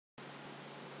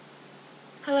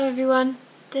Hello everyone,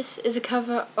 this is a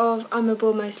cover of I'm a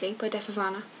Bore Mostly by Deaf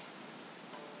Havana.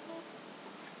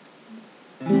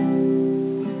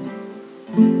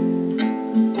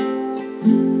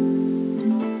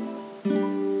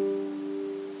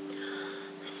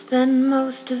 I spend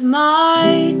most of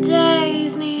my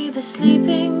days neither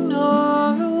sleeping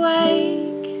nor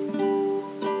awake,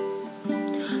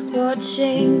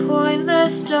 watching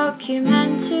pointless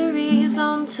documentaries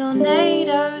on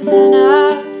tornadoes and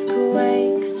earthquakes.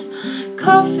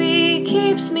 Coffee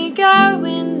keeps me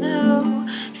going though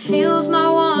it fuels my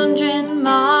wandering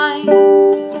mind,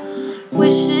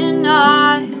 wishing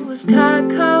I was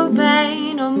Kurt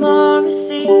Cobain or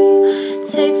Morrissey.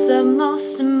 Takes up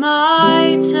most of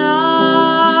my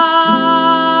time.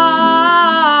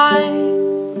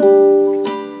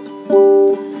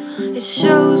 It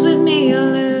shows with me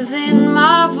losing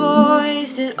my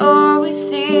voice, it always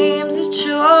seems a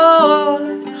chore.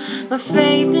 My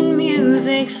faith in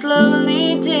music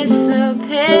slowly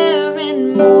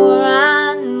disappearing more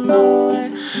and more.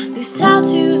 These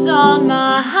tattoos on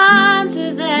my hands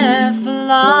are there for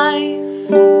life,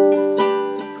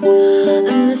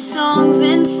 and the songs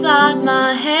inside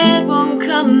my head won't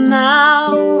come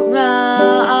out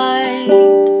right.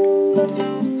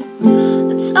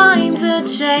 The times are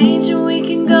changing, we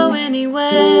can go anywhere.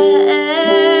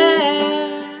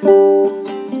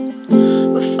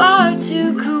 We're far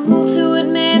too cool to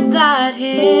admit that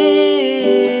here.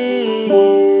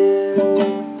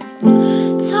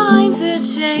 Times are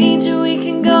changing, we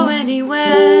can go anywhere,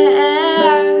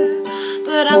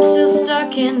 but I'm still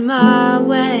stuck in my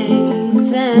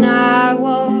ways and I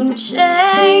won't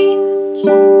change.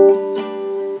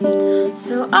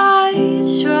 So I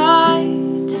try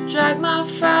to drag my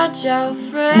fragile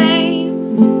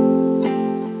frame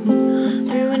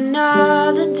through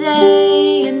another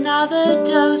day, another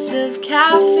dose of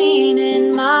caffeine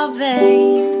in my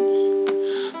veins.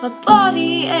 My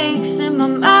body aches and my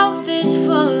mouth is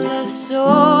full of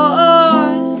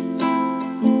sores,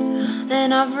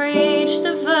 and I've reached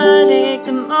the verdict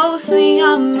that mostly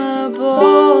I'm a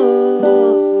bore.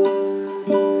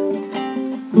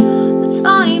 The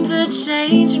times are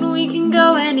changing, we can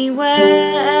go anywhere.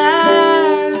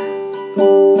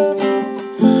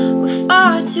 We're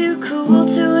far too cool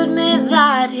to admit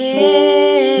that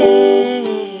here.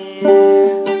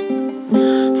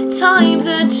 The times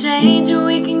are changing,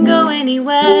 we can go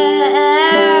anywhere,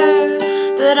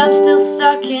 but I'm still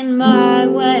stuck in my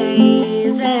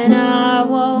ways and I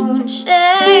won't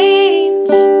change.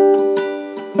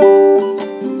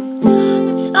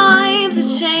 The times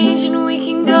are changing, we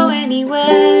can go anywhere.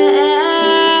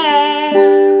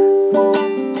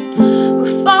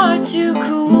 We're far too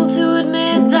cool to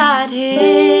admit that here.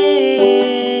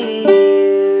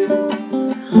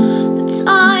 The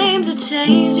times are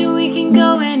changing, we can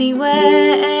go anywhere,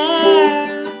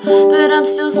 but I'm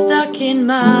still stuck in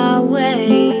my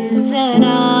ways and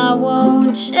I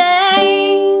won't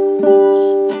change.